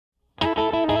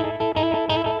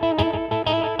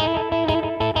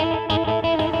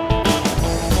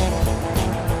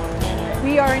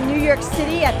York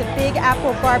City at the Big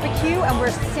Apple Barbecue, and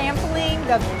we're sampling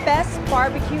the best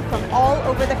barbecue from all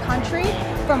over the country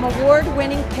from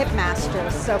award-winning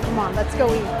pitmasters. So come on, let's go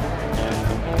eat.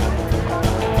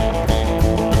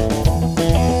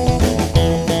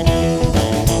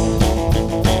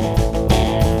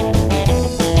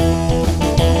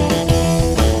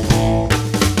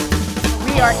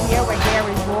 We are here with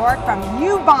Gary from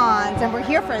U-Bonds, and we're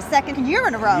here for a second year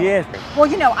in a row. Yes. Well,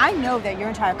 you know, I know that your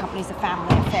entire company is a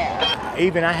family affair.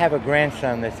 Even I have a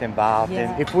grandson that's involved,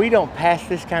 Yeah. and if we don't pass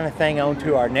this kind of thing on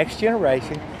to our next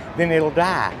generation, then it'll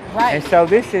die. Right. And so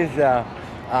this is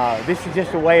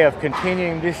just a way of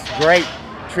continuing this great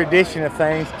tradition of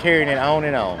things, carrying it on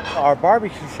and on. Our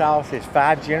barbecue sauce is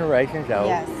 5 generations old.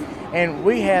 Yes. And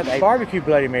we have a barbecue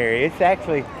Bloody Mary. It's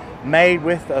actually made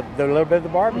with the little bit of the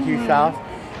barbecue sauce.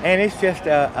 And it's just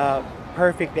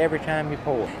perfect every time you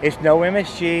pour. It's no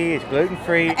MSG, it's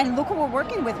gluten-free. And look what we're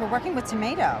working with. We're working with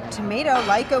tomato. Tomato,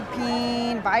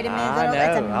 lycopene, vitamins. I know.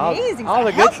 That's amazing. All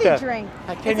it's the a good healthy stuff. drink.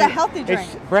 It's a healthy drink.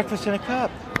 It's breakfast in a cup.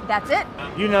 That's it.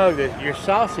 You know that your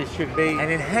sauces should be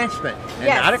an enhancement and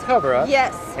Yes. not a cover-up.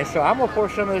 Yes. And so I'm gonna pour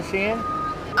some of this in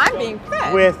I'm being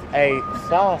fed. with a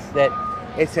sauce that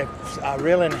it's a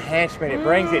real enhancement. It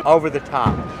brings it over the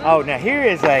top. Oh, now here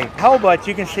is a whole bunch.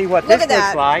 You can see what Look this at that.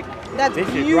 looks like. That's this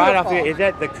beautiful. is right off here. Is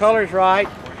that the color's right?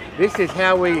 This is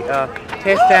how we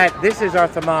test that. This is our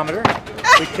thermometer.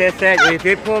 We test that. If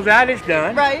it pulls out, it's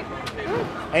done. Right.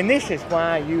 And this is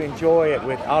why you enjoy it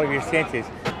with all of your senses.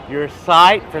 Your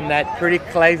sight from that pretty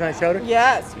glaze on the shoulder.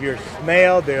 Yes. Your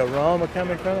smell, the aroma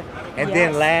coming from it. And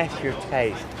then last, your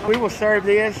taste. We will serve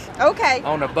this Okay.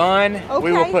 on a bun. Okay.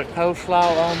 We will put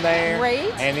coleslaw on there.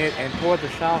 Great. And pour the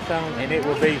sauce on, and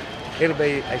it'll be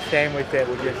a sandwich that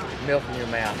will just melt in your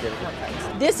mouth.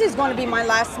 This is going to be my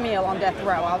last meal on death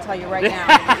row, I'll tell you right now.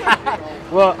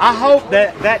 Well, I hope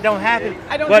that don't happen.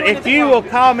 I don't but do if anything you wrong. will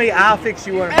call me, I'll fix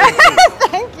you one.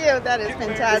 Thank you. That is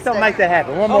fantastic. Just don't make that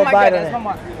happen. One Oh more my bite goodness, on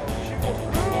one it. more.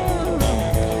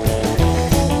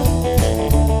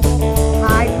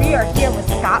 Hi, we are here with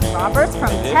Scott Roberts from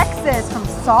Texas, from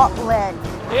Salt Lick.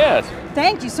 Yes.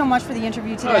 Thank you so much for the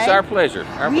interview today. Oh, it's our pleasure.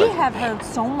 We have heard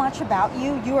so much about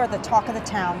you. You are the talk of the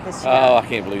town this year. Oh, I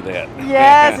can't believe that.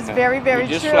 Yes, it's very, very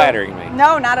You're just true. flattering me.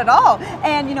 No, not at all.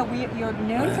 And you know, you're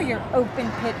known for your open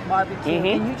pit barbecue.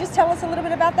 Mhm. Can you just tell us a little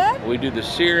bit about that? We do the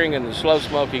searing and the slow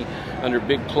smoking under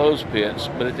big closed pits,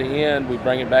 but at the end we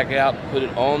bring it back out, put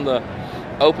it on the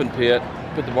open pit,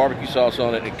 put the barbecue sauce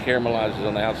on it, and it caramelizes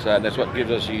on the outside. And that's what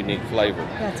gives us a unique flavor.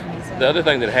 That's amazing. The other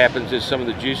thing that happens is some of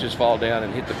the juices fall down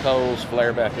and hit the coals,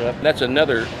 flare back up. That's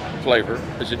another flavor.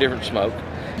 It's a different smoke.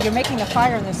 You're making the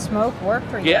fire and the smoke work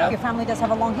for you. Yeah. Your family does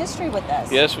have a long history with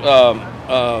this. Yes,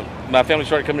 my family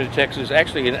started coming to Texas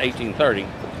actually in 1830.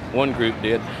 One group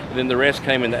did, and then the rest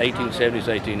came in the 1870s,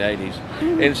 1880s.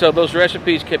 And so those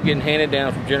recipes kept getting handed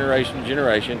down from generation to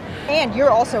generation. And you're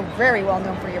also very well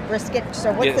known for your brisket.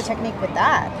 So what's Yes. the technique with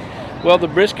that? Well, the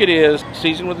brisket is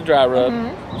seasoned with a dry rub,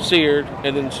 seared,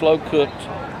 and then slow cooked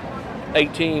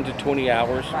 18 to 20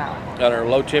 hours Wow. at our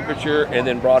low temperature, and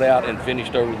then brought out and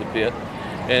finished over the pit.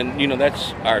 And you know,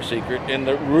 that's our secret. And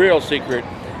the real secret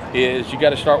is you got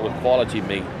to start with quality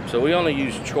meat. So we only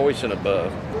use choice and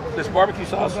above. This barbecue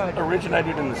sauce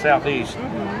originated in the Southeast,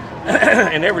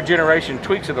 and every generation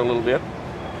tweaks it a little bit.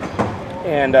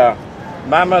 And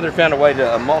my mother found a way to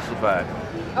emulsify it.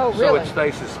 Oh, So really? it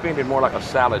stays suspended more like a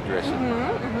salad dressing.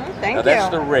 Thank Now you. that's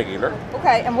the regular.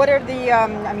 Okay, and what are the,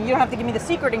 I mean, you don't have to give me the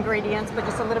secret ingredients, but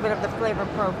just a little bit of the flavor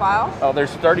profile. Oh,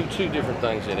 there's 32 different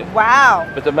things in it. Wow.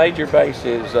 But the major base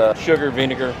is sugar,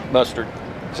 vinegar, mustard.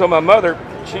 So my mother,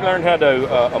 she learned how to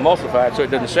emulsify it so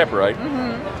it doesn't separate.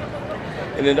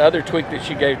 And then the other tweak that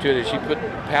she gave to it is she put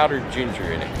powdered ginger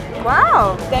in it.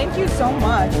 Wow. Thank you so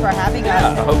much for having I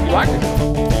us. hope you like it.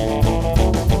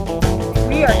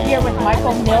 We are here with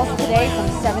Michael Mills today from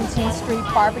 17th Street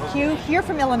Barbecue, here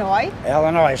from Illinois.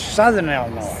 Illinois, Southern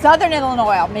Illinois. Southern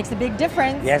Illinois makes a big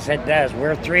difference. Yes, it does.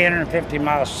 We're 350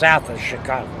 miles south of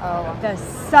Chicago. Oh, the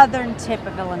southern tip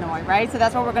of Illinois, right? So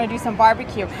that's where we're going to do some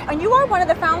barbecue. And you are one of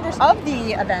the founders of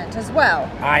the event as well.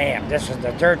 I am. This is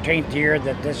the 13th year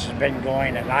that this has been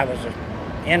going, and I was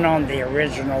in on the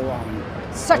original one.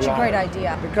 Such a great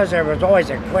idea. Because there was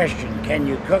always a question, can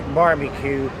you cook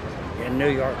barbecue in New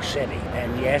York City?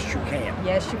 And yes, you can.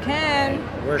 Yes, you can.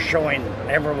 And we're showing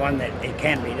everyone that it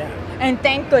can be done. And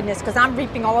thank goodness, because I'm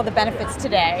reaping all of the benefits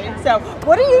today. So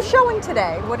what are you showing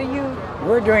today? What are you?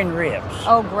 We're doing ribs.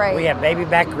 Oh, great. We have baby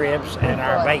back ribs and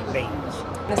our Good. baked beans.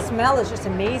 The smell is just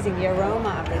amazing, the aroma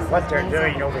of this. What is they're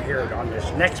amazing. doing over here on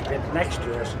this next pit next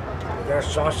to us, they're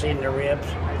saucing the ribs.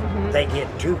 They get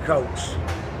 2 coats,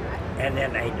 and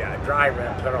then a dry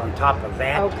rub put on top of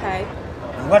that. Okay.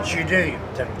 And what you do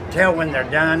to tell when they're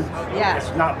done, Yeah.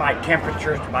 it's not by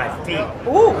temperature, it's by feel.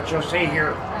 Ooh. What you'll see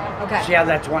here, Okay. see how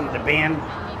that's wanting to bend?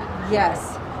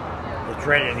 Yes. It's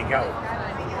ready to go.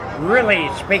 Really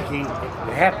speaking,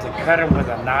 you have to cut them with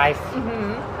a knife.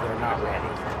 They're not ready.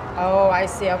 Oh, I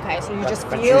see. Okay, so you just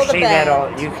But feel you the see bend. that all,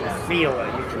 you can feel it.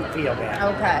 You can feel that.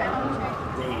 Okay.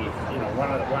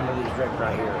 One of these ribs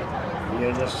right here.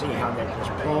 You'll just see how that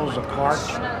just pulls apart.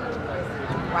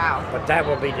 Wow. But that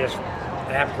will be just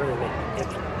after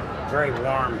it's very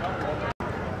warm.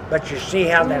 But you see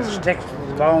how that sticks to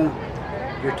the bone?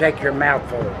 You take your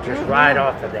mouthful just right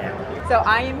off of that. So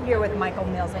I am here with Michael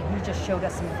Mills, and he just showed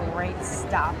us some great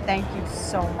stuff. Thank you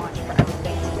so much for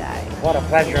everything today. What a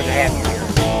pleasure to have you here.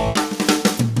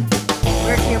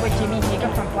 We're here with Jimmy Hager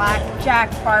from Black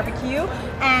Jack Barbecue,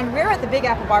 and we're at the Big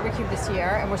Apple Barbecue this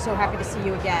year, and we're so happy to see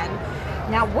you again.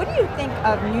 Now, what do you think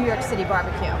of New York City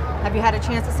barbecue? Have you had a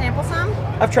chance to sample some?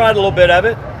 I've tried a little bit of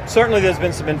it. Certainly there's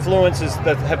been some influences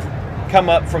that have come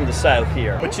up from the South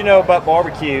here. But you know about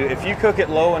barbecue, if you cook it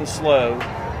low and slow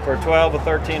for 12 or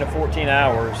 13 or 14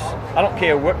 hours, I don't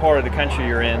care what part of the country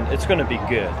you're in, it's going to be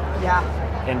good. Yeah.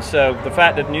 And so the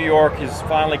fact that New York has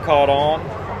finally caught on,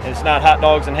 and it's not hot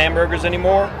dogs and hamburgers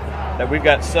anymore, that we've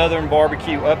got Southern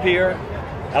barbecue up here,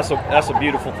 that's a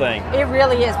beautiful thing. It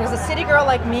really is, because a city girl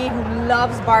like me who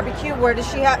loves barbecue, where does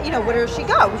she have, where does she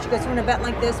go? She goes to an event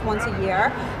like this once a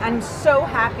year. I'm so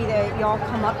happy that y'all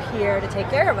come up here to take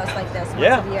care of us like this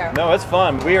once a year. No, it's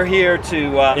fun. We are here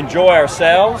to enjoy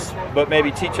ourselves, but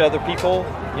maybe teach other people,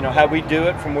 how we do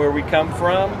it from where we come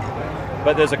from.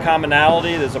 But there's a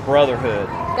commonality, there's a brotherhood.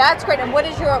 That's great. And what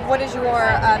is your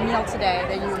meal today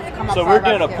that you've come up So for? we're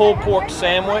doing a pulled pork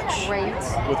sandwich Great.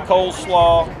 with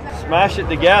coleslaw. Smash it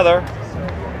together.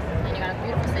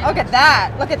 Look at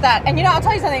that. Look at that. And I'll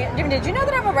tell you something. Did you know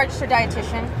that I'm a registered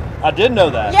dietitian? I did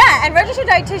know that. Yeah, and registered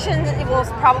dietitians will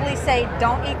probably say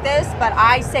don't eat this, but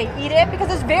I say eat it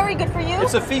because it's very good for you.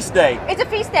 It's a feast day. It's a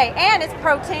feast day, and it's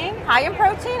protein, high in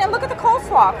protein. And look at the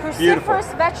coleslaw.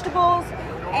 Cruciferous vegetables,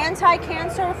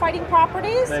 anti-cancer fighting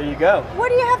properties. There you go. What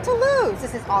do you have to lose?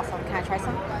 This is awesome. Can I try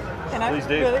some? Can I? Please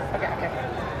do. Really? Okay.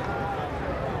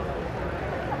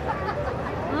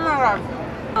 Oh my God.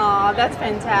 Oh, that's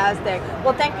fantastic.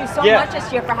 Well, thank you so much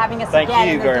this year for having us Thank again.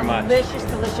 you and very much. Delicious,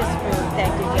 delicious food.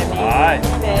 Thank you, Jimmy. All right.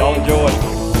 Y'all enjoy.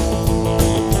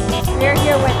 We're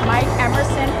here with Mike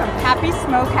Emerson from Pappy's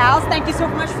Smokehouse. Thank you so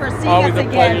much for seeing Always us a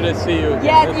again. pleasure to see you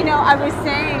again. Yeah, I was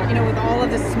saying, with all of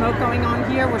the smoke going on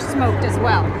here, we're smoked as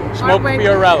well. Smoke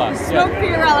Fiorella. Smoke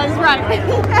Fiorella is right.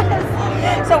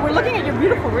 Yes. So we're looking at your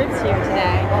beautiful ribs here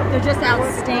today. They're just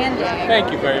outstanding.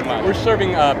 Thank you very much. We're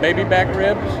serving baby back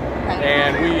ribs,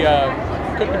 and we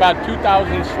cooked about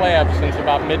 2,000 slabs since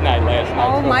about midnight last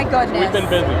night. Oh my goodness. We've been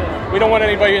busy. We don't want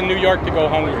anybody in New York to go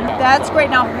hungry. That's great.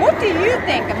 Now, what do you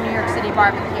think of New York City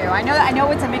barbecue? I know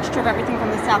it's a mixture of everything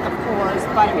from the South, of course,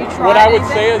 but have you tried What I would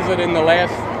anything? say is that in the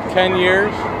last 10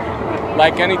 years,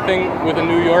 like anything with a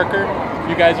New Yorker,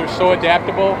 you guys are so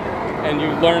adaptable and you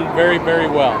learn very, very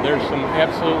well. There's some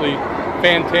absolutely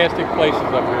fantastic places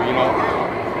up here,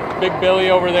 Big Billy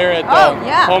over there at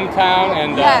Hometown,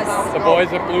 and the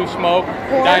boys at Blue Smoke,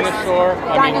 Dinosaur.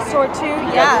 Dinosaur too,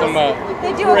 yes.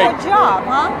 They do a good job,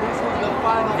 huh?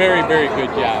 Very, very good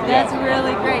job. That's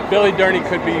really great. Billy Durney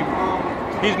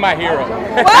he's my hero.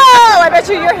 Whoa! I bet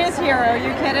you're his hero. Are you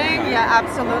kidding? Yeah,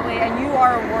 absolutely. And you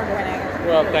are award-winning.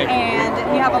 Well, thank you. And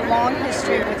you have a long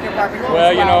history with your barbecue. Well,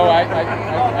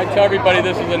 as I tell everybody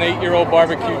this is an 8-year-old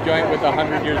barbecue joint with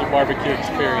 100 years of barbecue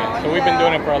experience. So we've been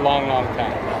doing it for a long, long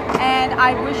time. And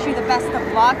I wish you the best of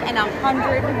luck and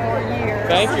 100 more years.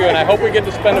 Thank you, and I hope we get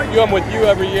to spend a few of them with you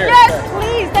every year. Yes,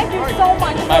 please. Thank you so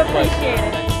much. My I appreciate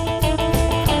it.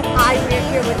 Hi, we're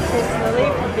here with Chris Lilly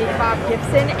from Big Bob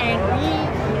Gibson, and he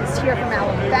is here from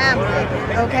Alabama.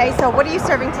 Okay, so what are you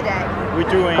serving today? We're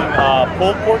doing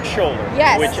pulled pork shoulder.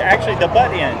 Yes. Which actually the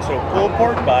butt end, so pulled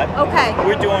pork butt. Okay.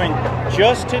 We're doing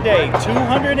just today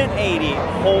 280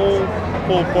 whole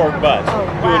pulled pork butts. Oh,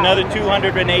 Do wow. another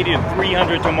 280 to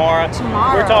 300 tomorrow.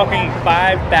 We're talking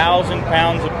 5,000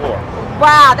 pounds of pork.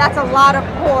 Wow, that's a lot of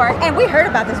pork. And we heard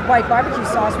about this white barbecue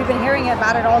sauce. We've been hearing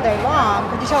about it all day long.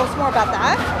 Could you tell us more about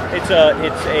that? It's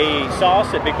a sauce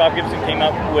that Big Bob Gibson came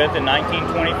up with in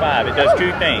 1925. It does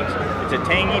two things. It's a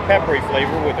tangy, peppery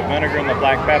flavor with the vinegar and the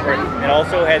black pepper. It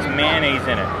also has mayonnaise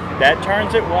in it. That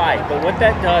turns it white, but what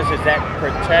that does is that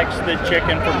protects the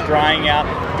chicken from drying out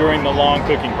during the long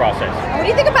cooking process. What do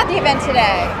you think about the event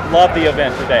today? Love the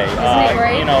event today. Isn't it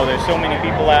great? You know, there's so many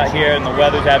people out here, and the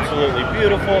weather's absolutely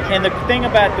beautiful. And the thing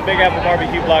about the Big Apple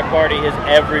Barbecue Block Party is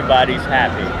everybody's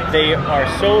happy. They are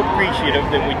so appreciative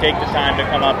that we take the time to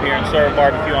come up here and serve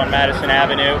barbecue on Madison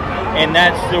Avenue, and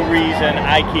that's the reason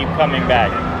I keep coming back.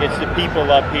 It's the people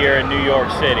up here in New York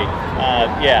City.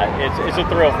 Yeah, it's a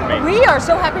thrill for me. We are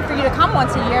so happy for you to come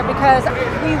once a year because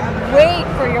we wait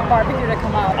for your barbecue to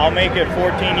come out. I'll make it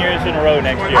 14 years in a row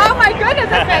next year. Oh my goodness,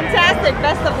 that's fantastic.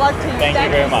 Best of luck to you. Thank you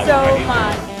very much. So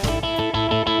much.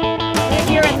 We're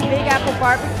here at the Big Apple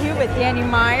Barbecue with Danny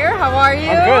Meyer. How are you?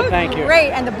 I'm good, thank you.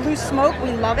 Great, and the blue smoke,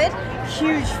 we love it.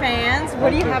 Huge fans. What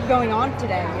do you have going on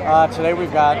today here? Today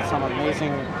we've got some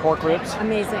amazing pork ribs.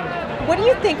 Amazing. What do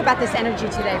you think about this energy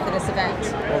today for this event?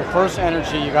 Well, the first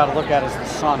energy you got to look at is the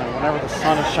sun, and whenever the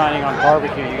sun is shining on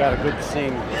barbecue, you got a good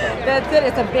scene. That's it.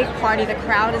 It's a big party. The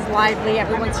crowd is lively.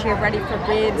 Everyone's here ready for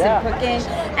ribs and cooking.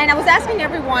 And I was asking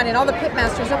everyone and all the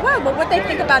pitmasters, well, what they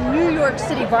think about New York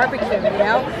City barbecue, you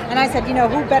know? And I said, you know,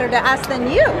 who better to ask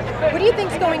than you? What do you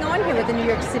think's going on here with the New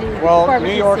York City barbecue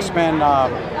New York's scene? been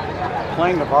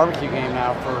playing the barbecue game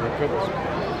now for a good,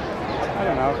 I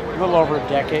don't know, a little over a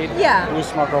decade. Yeah. Blue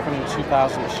Smoke opened in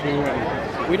 2002,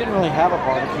 and we didn't really have a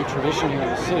barbecue tradition here in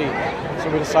the city, so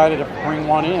we decided to bring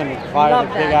one in via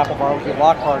the Big Apple Barbecue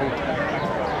Block Party.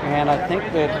 And I think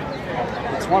that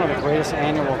it's one of the greatest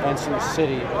annual events in the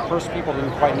city. At first, people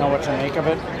didn't quite know what to make of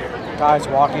it. Guys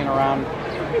walking around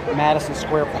Madison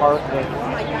Square Park with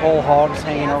whole hogs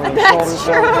hanging over their shoulders.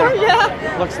 True,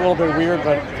 yeah. Looks a little bit weird,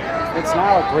 but it's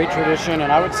now a great tradition,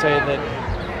 and I would say that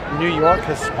New York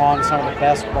has spawned some of the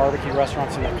best barbecue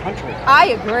restaurants in the country. I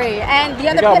agree. And the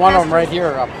other We got one of them pitmasters- right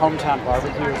here, Hometown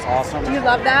Barbecue. It's awesome. Do you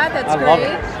love that? That's I great. love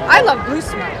it. I love Blue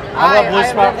Smoke. I love Blue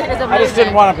Smoke. It's I just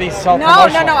didn't amazing. want to be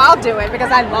self-promotional. No, I'll do it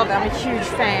because I love it. I'm a huge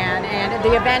fan, and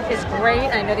the event is great.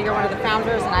 I know that you're one of the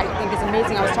founders, and I think it's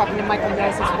amazing. I was talking to Michael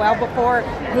Mills as well before.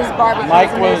 His barbecue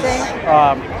Mike is was,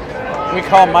 amazing. we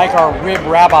call Mike our rib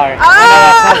rabbi. I know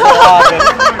that sounds a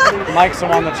lot, but Mike's the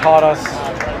one that taught us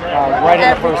right in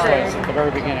the first place, at the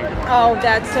very beginning. Oh,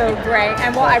 that's so great.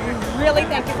 And well, I really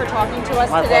thank you for talking to us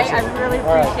My today. pleasure. I really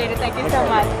All right. appreciate it. Thank you so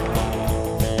much.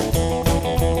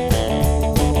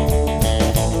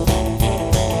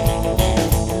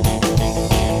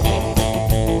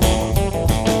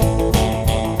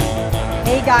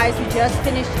 Hey guys, we just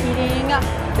finished eating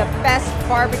the best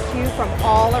barbecue from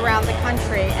all around the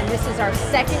country, and this is our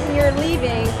second year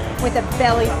leaving with a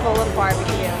belly full of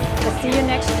barbecue. We'll see you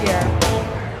next year.